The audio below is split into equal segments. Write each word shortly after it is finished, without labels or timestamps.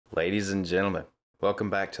Ladies and gentlemen, welcome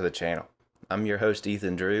back to the channel. I'm your host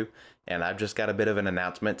Ethan Drew, and I've just got a bit of an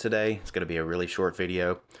announcement today. It's going to be a really short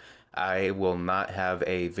video. I will not have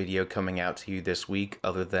a video coming out to you this week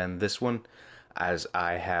other than this one, as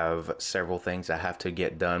I have several things I have to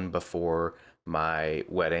get done before my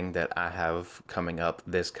wedding that I have coming up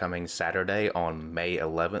this coming Saturday on May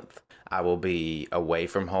 11th. I will be away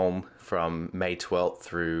from home from May 12th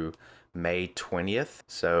through May 20th,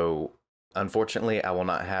 so unfortunately, I will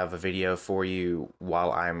not have a video for you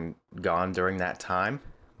while I'm gone during that time,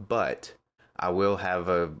 but I will have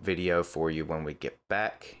a video for you when we get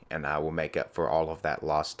back, and I will make up for all of that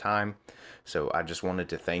lost time. So I just wanted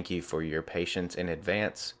to thank you for your patience in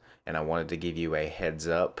advance, and I wanted to give you a heads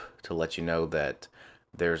up to let you know that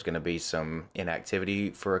there's going to be some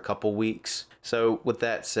inactivity for a couple weeks. So with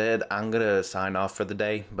that said, I'm going to sign off for the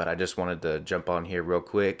day, but I just wanted to jump on here real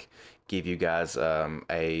quick, give you guys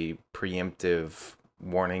a preemptive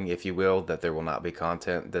warning, if you will, that there will not be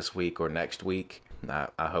content this week or next week. I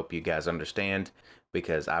hope you guys understand,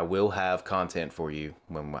 because I will have content for you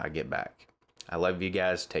when I get back. I love you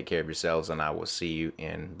guys. Take care of yourselves, and I will see you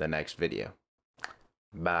in the next video.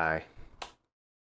 Bye.